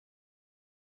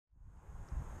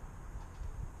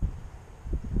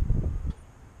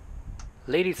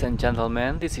Ladies and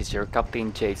gentlemen, this is your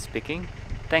Captain Jay speaking.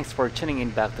 Thanks for tuning in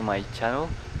back to my channel.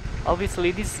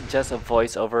 Obviously, this is just a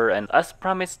voiceover, and as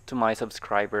promised to my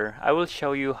subscriber, I will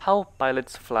show you how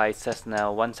pilots fly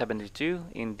Cessna 172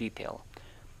 in detail.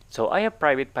 So I have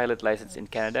private pilot license in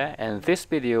Canada, and this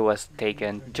video was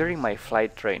taken during my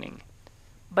flight training.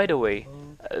 By the way,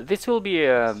 this will be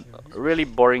a really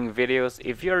boring videos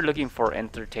if you're looking for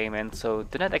entertainment, so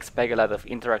do not expect a lot of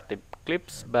interactive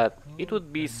clips, but it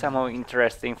would be somehow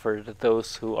interesting for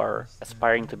those who are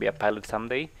aspiring to be a pilot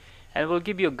someday, and will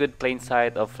give you a good plane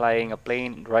sight of flying a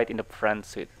plane right in the front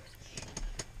seat.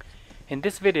 In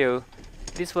this video,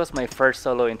 this was my first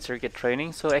solo in circuit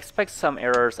training, so expect some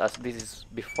errors as this is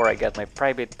before I got my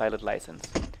private pilot license.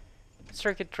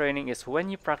 Circuit training is when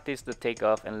you practice the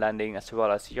takeoff and landing as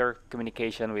well as your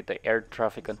communication with the air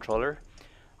traffic controller.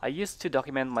 I used to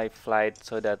document my flight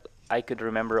so that I could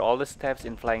remember all the steps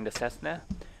in flying the Cessna,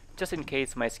 just in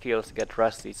case my skills get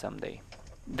rusty someday.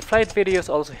 The flight videos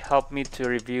also help me to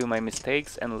review my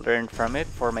mistakes and learn from it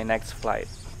for my next flight.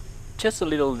 Just a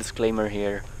little disclaimer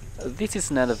here, this is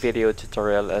not a video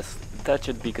tutorial as that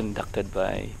should be conducted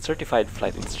by certified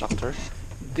flight instructor.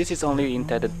 This is only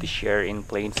intended to share in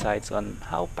plain sights on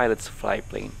how pilots fly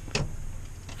plane.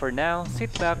 For now,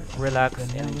 sit back, relax,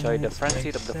 and enjoy the front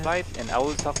seat of the flight, and I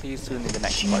will talk to you soon in the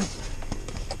next part.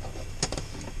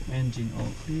 Engine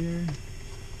all clear.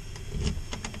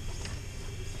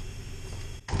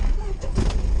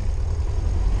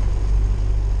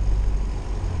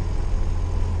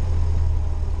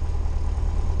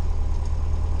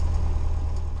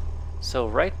 So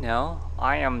right now,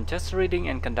 I am just reading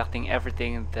and conducting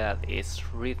everything that is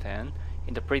written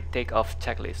in the pre-takeoff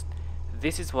checklist.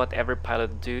 This is what every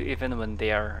pilot do even when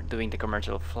they are doing the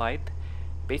commercial flight.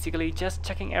 Basically just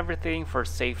checking everything for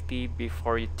safety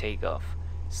before you take off.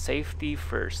 Safety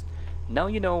first. Now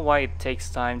you know why it takes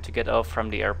time to get off from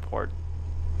the airport.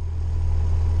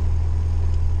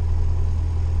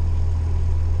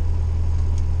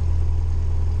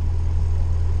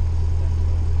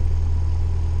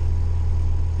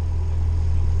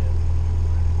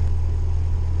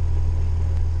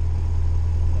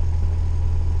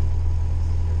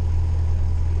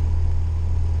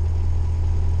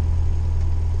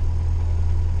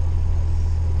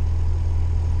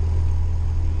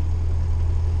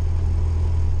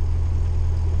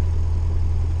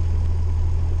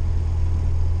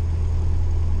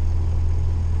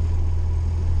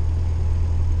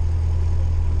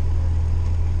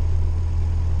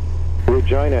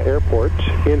 Regina Airport,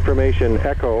 information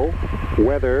echo,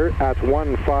 weather at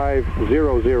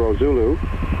 1500 Zulu,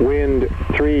 wind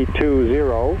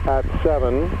 320 at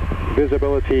 7,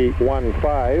 visibility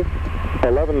 15,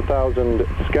 11,000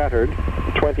 scattered,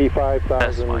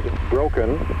 25,000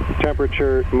 broken,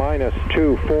 temperature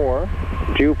 -24,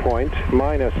 dew point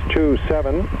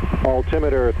 -27,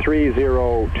 altimeter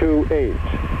 3028,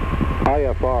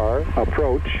 IFR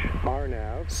approach, RNAV.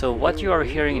 So what you are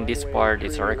hearing in this part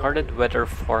is a recorded weather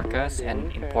forecast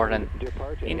and important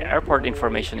in airport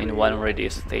information in one radio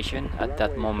station at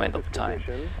that moment of time.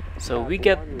 So we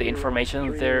get the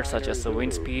information there such as the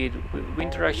wind speed,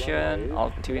 wind direction,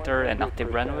 altimeter, and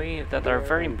active runway that are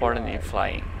very important in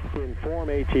flying. Inform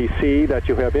ATC that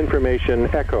you have information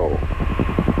echo.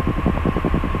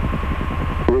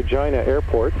 Regina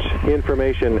Airport,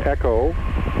 information echo,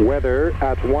 weather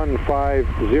at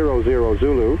 1500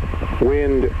 Zulu,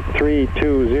 wind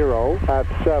 320 at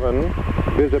 7,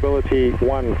 visibility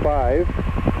 15,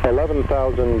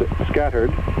 11,000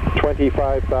 scattered,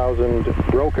 25,000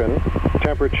 broken,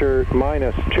 temperature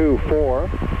 -24,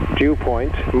 dew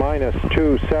point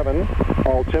 -27,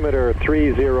 altimeter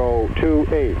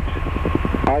 3028,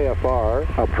 IFR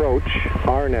approach,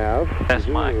 RNAV,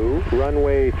 Zulu,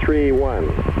 runway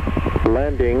 31.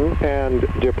 Landing and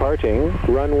departing,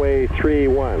 runway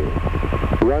 31.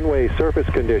 Runway surface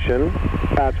condition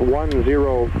at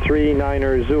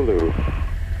 1039er Zulu.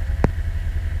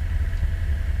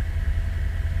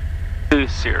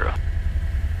 20.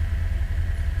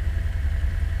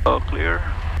 All clear.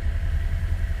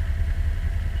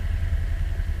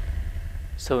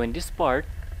 So in this part,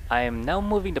 I am now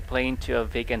moving the plane to a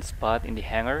vacant spot in the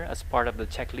hangar as part of the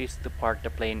checklist to park the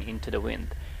plane into the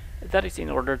wind. That is in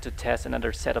order to test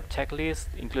another set of checklists,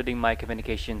 including my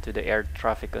communication to the air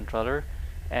traffic controller,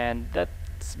 and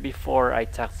that's before I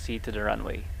taxi to the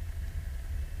runway.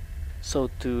 So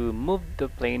to move the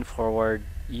plane forward,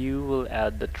 you will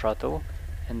add the throttle,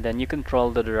 and then you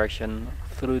control the direction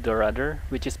through the rudder,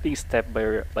 which is being stepped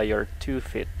by your 2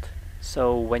 feet.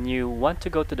 So when you want to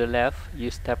go to the left, you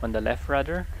step on the left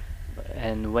rudder,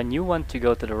 and when you want to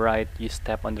go to the right, you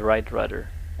step on the right rudder.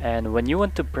 And when you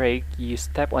want to brake, you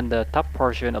step on the top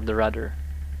portion of the rudder.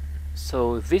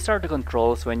 So these are the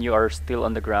controls when you are still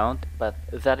on the ground, but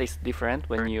that is different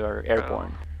when you are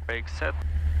airborne. Brake set,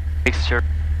 mixture,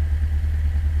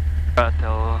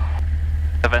 throttle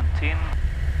 17.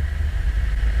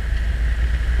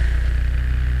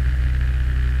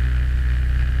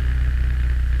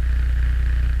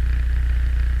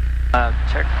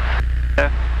 Check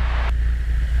left,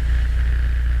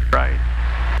 right,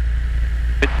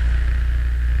 good.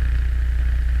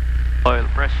 Oil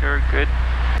pressure, good.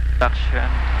 Suction,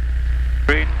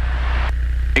 green.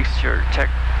 Mixture, check.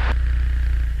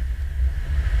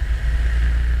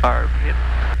 Carb hit,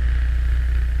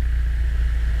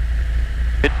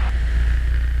 good.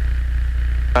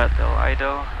 Throttle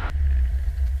idle.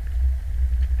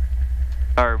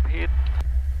 Carb hit.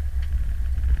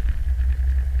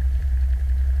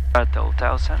 Throttle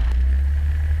 1000.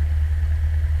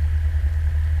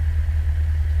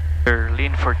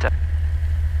 Lean for 10.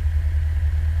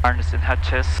 Harness and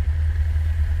hatches.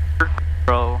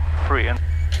 Control free and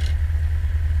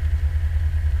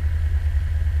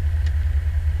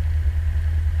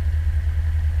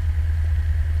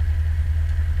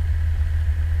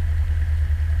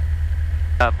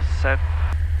up set.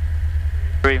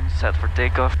 Trim set for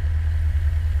takeoff.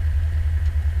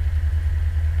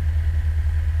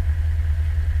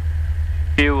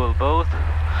 Fuel both.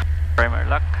 Primer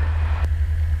lock.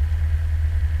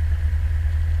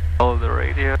 Hold the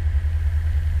radio.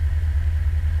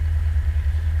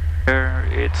 Here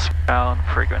it's ground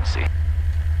frequency.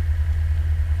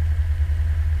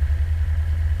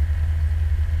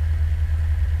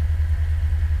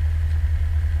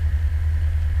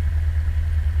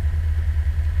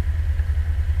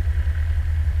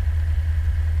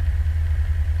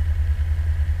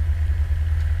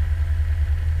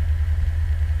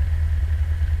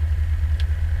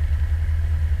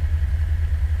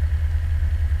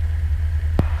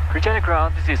 Regina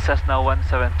ground, this is Cessna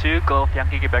 172, Golf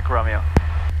Yankee Quebec Romeo.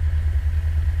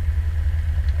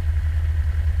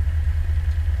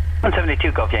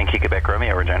 172 Golf Yankee Quebec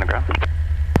Romeo, Regina ground.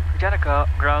 Regina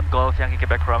ground, Golf Yankee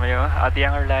Quebec Romeo, at the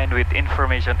hangar line with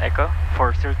information echo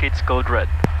for circuits code red.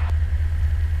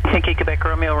 Yankee Quebec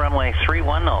Romeo, runway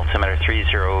 31, altimeter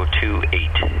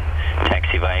 3028.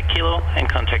 Taxi via Kilo and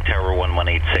contact tower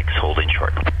 1186, holding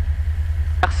short.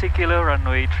 Taxi Kilo,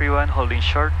 runway 31, holding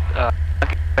short,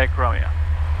 Quebec Romeo.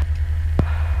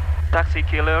 Taxi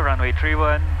Kilo, runway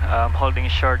 31, holding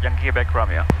short, Yankee Quebec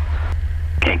Romeo.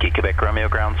 Yankee Quebec Romeo,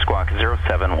 ground squawk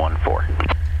 0714.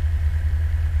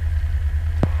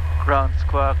 Ground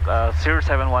squawk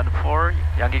 0714,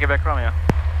 Yankee Quebec Romeo.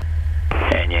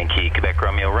 And Yankee Quebec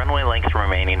Romeo, runway length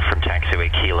remaining from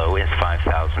taxiway Kilo is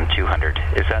 5,200.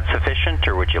 Is that sufficient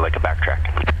or would you like a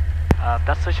backtrack?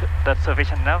 That's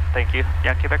sufficient enough, thank you.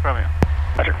 Yankee Quebec Romeo.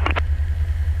 Roger.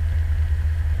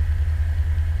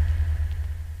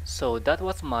 So that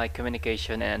was my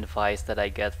communication and advice that I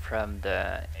get from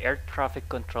the air traffic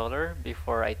controller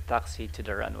before I taxi to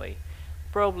the runway.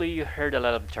 Probably you heard a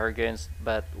lot of jargons,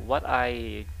 but what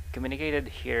I communicated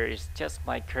here is just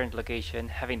my current location,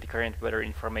 having the current weather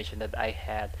information that I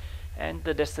had, and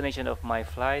the destination of my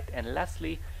flight. And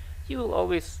lastly, you will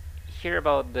always hear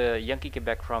about the Yankee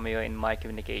Quebec Romeo in my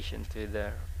communication to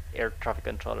the air traffic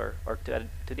controller or to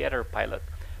the other pilot.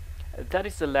 That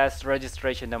is the last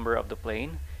registration number of the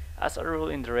plane. As a rule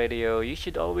in the radio, you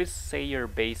should always say your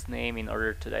base name in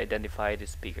order to identify the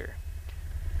speaker.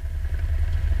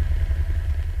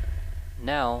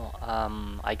 Now,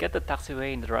 I get the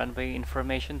taxiway and the runway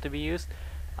information to be used.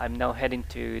 I'm now heading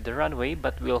to the runway,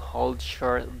 but will hold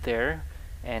short there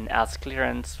and ask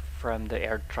clearance from the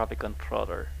air traffic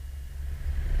controller.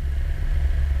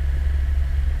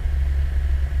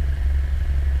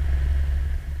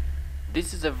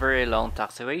 This is a very long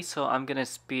taxiway, so I'm gonna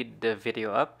speed the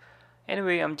video up.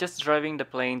 Anyway, I'm just driving the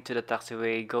plane to the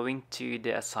taxiway, going to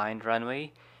the assigned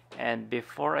runway. And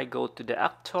before I go to the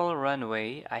actual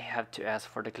runway, I have to ask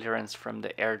for the clearance from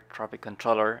the air traffic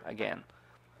controller again.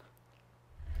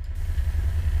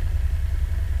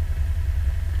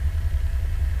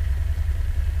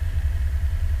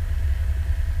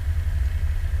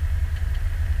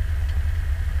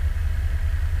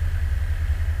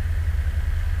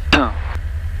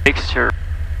 Mixture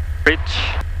bridge,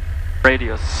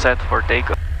 radio set for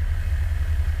takeoff.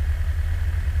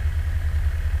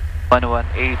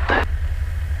 118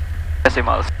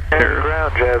 decimals.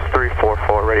 Ground, Jazz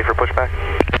 344, ready for pushback?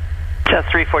 Jazz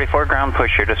 344, ground,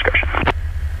 push your discretion.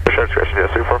 Push your discretion,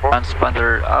 Jazz 344.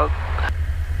 Transponder out.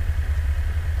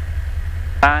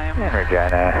 Time. And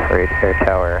Regina, radio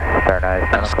tower, star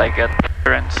 9. Once I get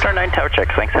clearance. Star 9 tower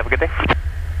checks, thanks, have a good day.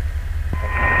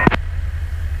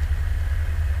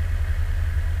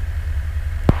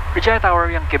 Regina Tower,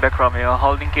 Young Quebec Romeo,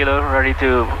 holding Kilo, ready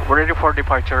for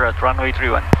departure at runway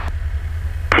 31.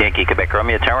 Yankee Quebec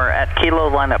Romeo Tower at Kilo,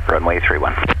 line up runway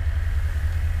 31.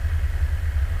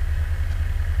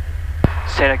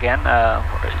 Say it again,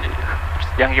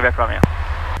 Yankee Quebec Romeo.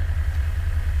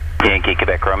 Yankee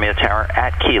Quebec Romeo Tower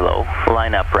at Kilo,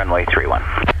 line up runway 31.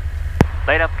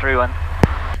 Line up 31.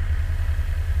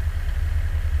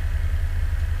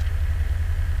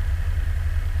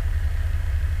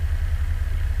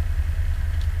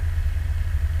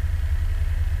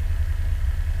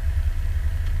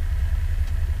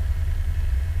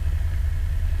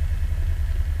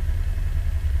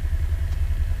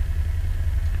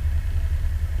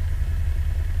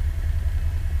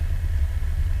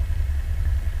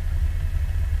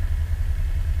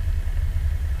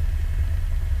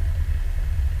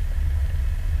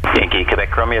 Yankee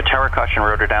Quebec Romeo Tower, caution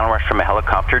rotor downwash from a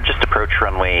helicopter, just approached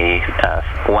runway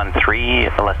 13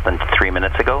 less than 3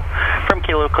 minutes ago. From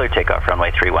Kilo, clear takeoff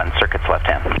runway 31, circuits left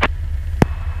hand.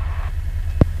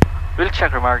 We'll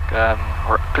check remark,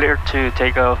 we're clear to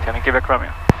take off, Yankee Quebec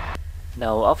Romeo.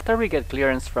 Now, after we get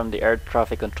clearance from the air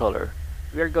traffic controller,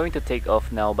 we are going to take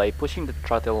off now by pushing the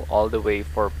throttle all the way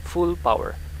for full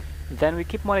power. Then we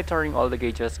keep monitoring all the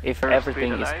gauges if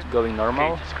everything is going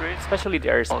normal, especially the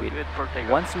airspeed.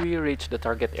 Once we reach the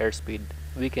target airspeed,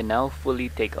 we can now fully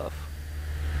take off.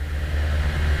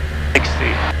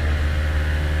 60.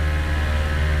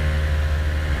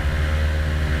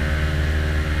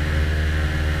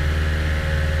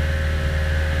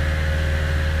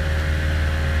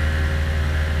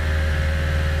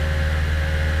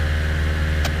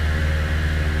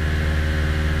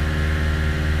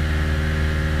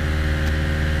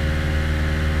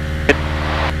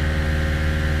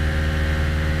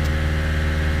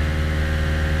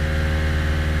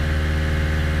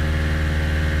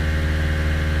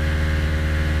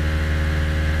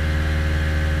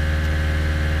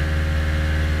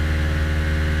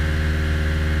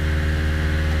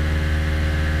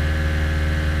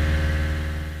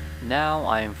 Now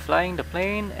I'm flying the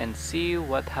plane and see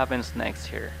what happens next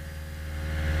here.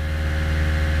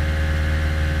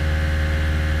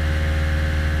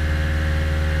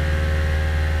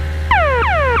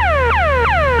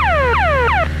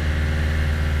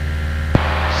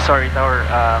 Sorry, Tower.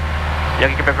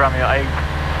 Yankee Quebec Romeo, I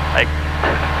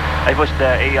pushed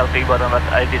the ALT button, but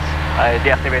I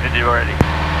deactivated it already.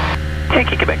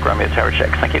 Yankee Quebec Romeo Tower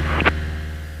checks, thank you.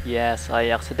 Yes,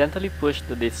 I accidentally pushed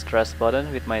the distress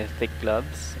button with my thick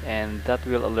gloves, and that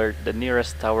will alert the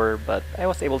nearest tower, but I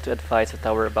was able to advise the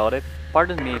tower about it.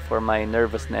 Pardon me for my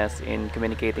nervousness in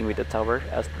communicating with the tower,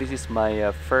 as this is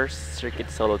my first circuit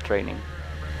solo training.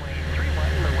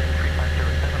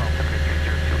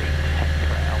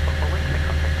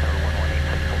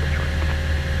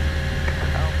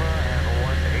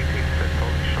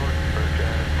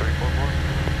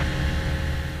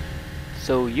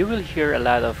 So you will hear a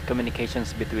lot of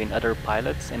communications between other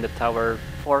pilots and the tower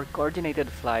for coordinated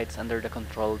flights under the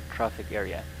controlled traffic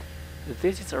area.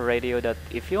 This is a radio that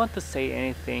if you want to say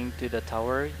anything to the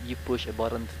tower, you push a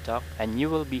button to talk and you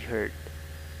will be heard.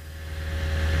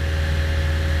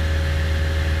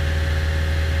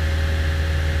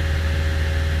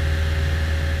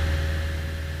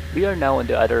 We are now on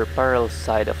the other parallel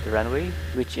side of the runway,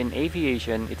 which in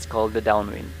aviation it's called the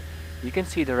downwind. You can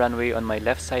see the runway on my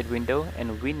left side window,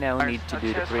 and we now need to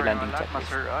do the pre-landing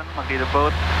checklist. Master on, mag-lead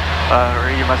boat,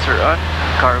 radio master on,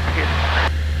 carb hit.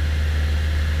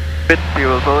 With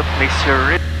fuel boat, make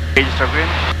sure gauges are green.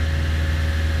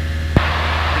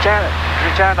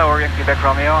 Regina Tower, Yankee Quebec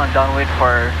Romeo, and downwind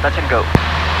for touch and go.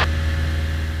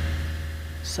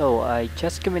 So I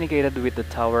just communicated with the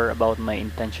tower about my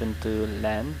intention to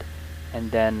land, and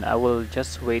then I will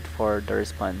just wait for the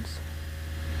response.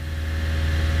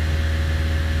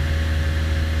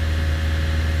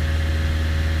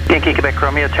 Yankee Quebec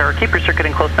Romeo Tower, keep your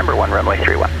circuiting close, number 1, runway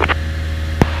 31.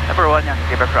 Number 1,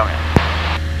 Yankee Quebec Romeo.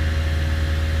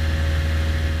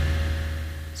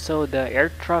 So the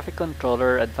air traffic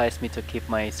controller advised me to keep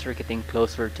my circuiting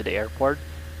closer to the airport.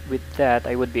 With that,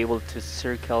 I would be able to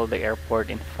circle the airport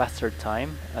in faster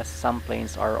time, as some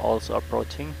planes are also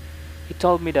approaching. He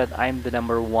told me that I'm the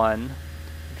number 1.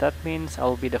 That means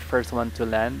I'll be the first one to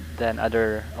land than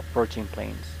other approaching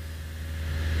planes.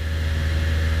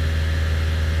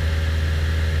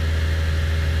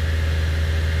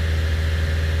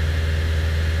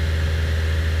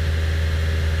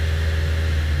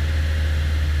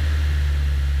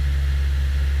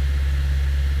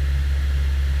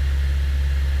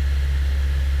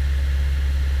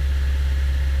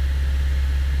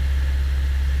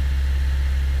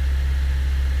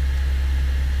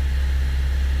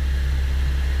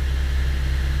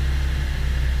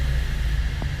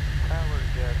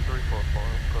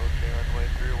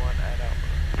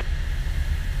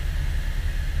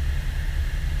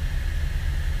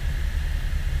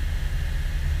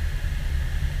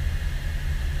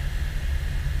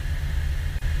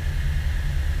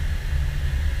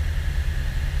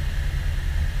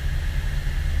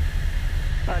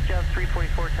 Jazz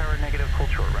 344 tower negative, hold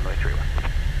short, runway 31.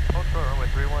 Hold short, runway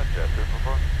 31, Jazz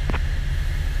 344.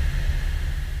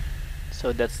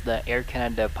 So that's the Air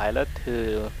Canada pilot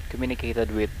who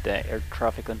communicated with the air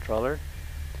traffic controller.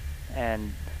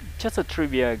 And just a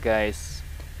trivia, guys.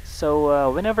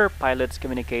 So whenever pilots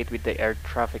communicate with the air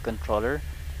traffic controller,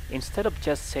 instead of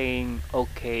just saying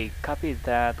okay, copy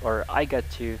that, or I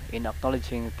got you in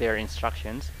acknowledging their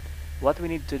instructions, what we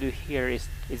need to do here is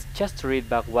just to read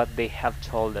back what they have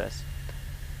told us.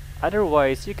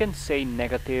 Otherwise, you can say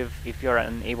negative if you're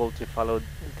unable to follow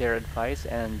their advice,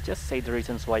 and just say the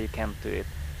reasons why you can't do it.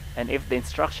 And if the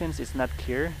instructions is not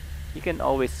clear, you can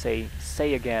always say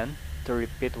again to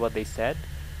repeat what they said.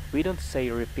 We don't say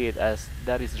repeat, as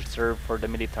that is reserved for the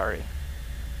military.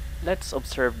 Let's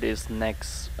observe this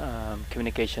next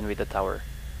communication with the tower.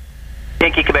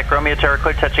 Yankee Quebec Romeo tower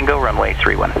clear, touch and go, runway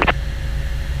 31.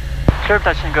 Clear,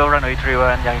 touch and go, runway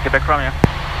 31, Yankee Quebec Romeo.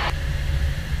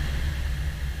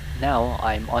 Now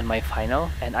I'm on my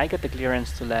final, and I got the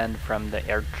clearance to land from the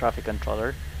air traffic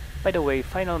controller. By the way,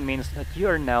 final means that you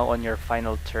are now on your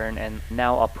final turn and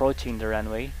now approaching the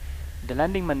runway. The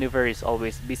landing maneuver is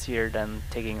always busier than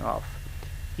taking off.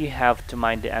 You have to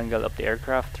mind the angle of the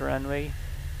aircraft to runway,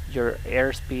 your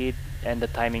airspeed, and the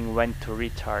timing when to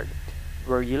retard,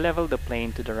 where you level the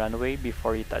plane to the runway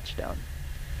before you touch down.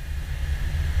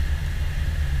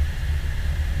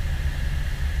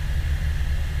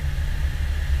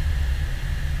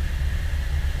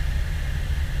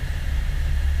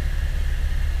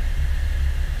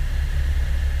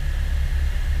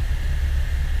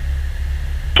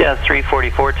 Jazz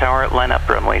 344 tower, line up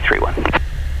runway 31.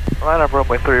 Line up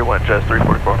runway 31, Jazz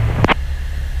 344.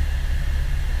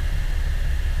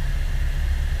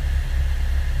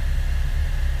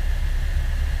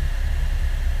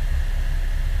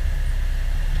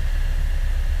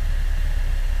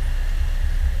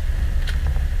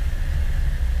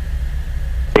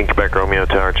 Quebec Romeo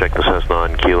tower, check the Cessna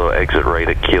on Kilo, exit right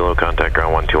at Kilo, contact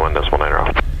ground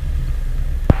 121.90.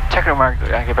 Check remark,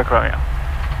 Quebec Romeo.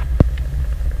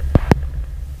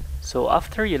 So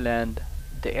after you land,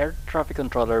 the air traffic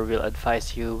controller will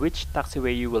advise you which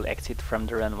taxiway you will exit from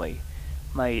the runway.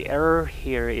 My error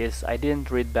here is I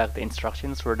didn't read back the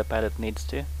instructions where the pilot needs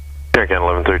to. Air Canada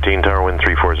 1113 tower, wind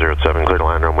 3407, clear to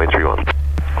land runway 31.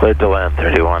 Cleared to land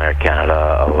 31, Air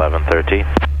Canada 1113.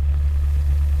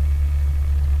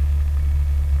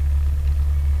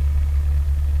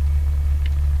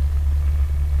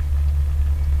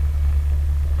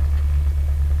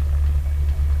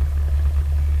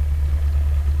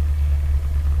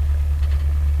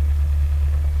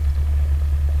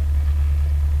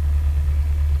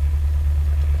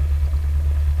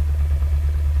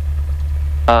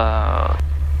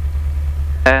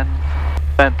 And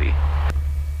 20.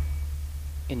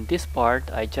 In this part,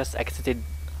 I just exited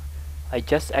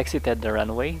the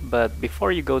runway, but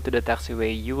before you go to the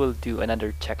taxiway, you will do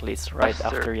another checklist right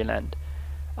after you land.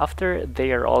 After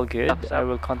they are all good, I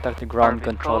will contact the ground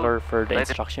controller for the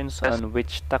instructions on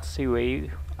which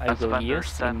taxiway I will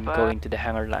use in going to the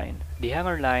hangar line. The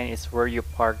hangar line is where you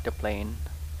park the plane.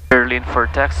 Berlin for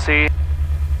taxi.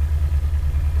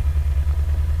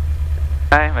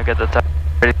 I got the taxi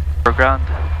ready for ground.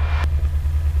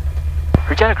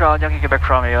 Regina ground, Yankee Quebec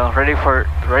Romeo,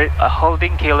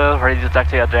 holding Kilo, ready to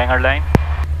taxi at the hangar line.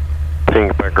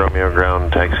 Yankee Quebec Romeo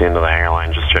ground, taxi into the hangar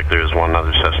line, just check there's one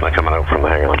other Cessna coming out from the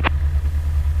hangar line.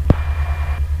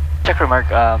 Check remark,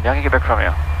 Yankee Quebec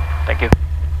Romeo. Thank you.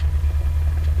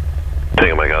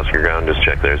 Taking Mike Oscar ground, just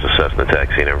check there's a Cessna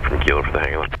taxiing in from Kilo for the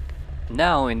hangar line.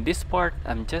 Now in this part,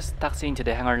 I'm just taxiing to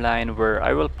the hangar line where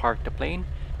I will park the plane.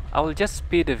 I will just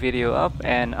speed the video up,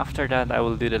 and after that I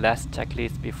will do the last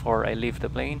checklist before I leave the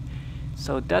plane.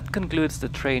 So that concludes the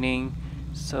training.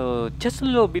 So just a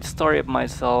little bit story of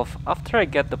myself. After I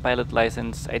get the pilot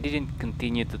license, I didn't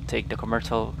continue to take the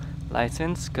commercial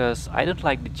license because I don't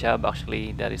like the job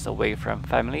actually that is away from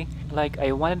family. Like,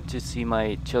 I wanted to see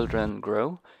my children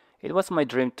grow. It was my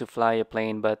dream to fly a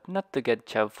plane, but not to get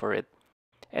job for it.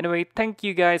 Anyway, thank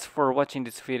you guys for watching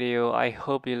this video. I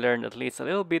hope you learned at least a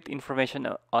little bit information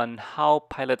on how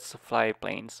pilots fly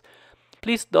planes.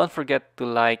 Please don't forget to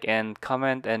like and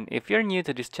comment, and if you're new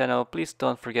to this channel, please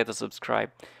don't forget to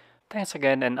subscribe. Thanks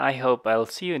again, and I hope I'll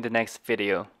see you in the next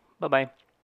video. Bye bye.